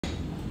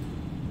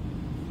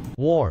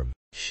Warm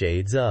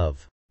Shades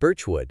of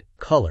Birchwood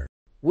color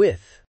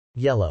with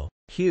yellow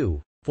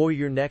hue for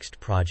your next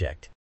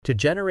project. To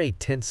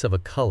generate tints of a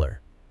color,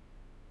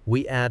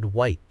 we add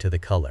white to the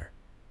color,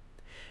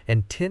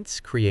 and tints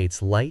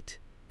creates light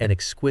and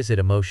exquisite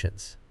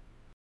emotions.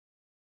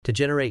 To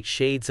generate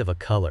shades of a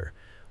color,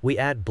 we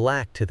add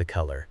black to the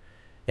color,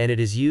 and it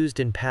is used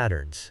in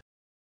patterns.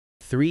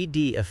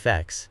 3D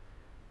effects,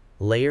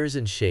 layers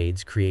and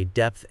shades create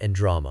depth and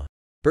drama.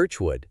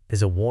 Birchwood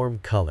is a warm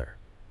color,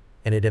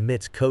 and it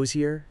emits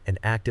cozier and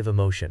active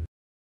emotion.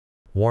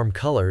 Warm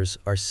colors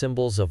are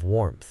symbols of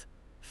warmth,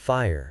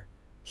 fire,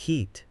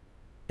 heat,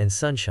 and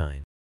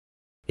sunshine.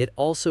 It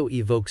also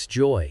evokes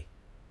joy,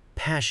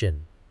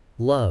 passion,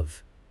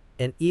 love,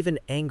 and even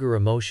anger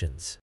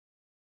emotions.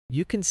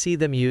 You can see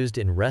them used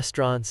in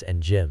restaurants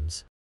and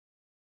gyms,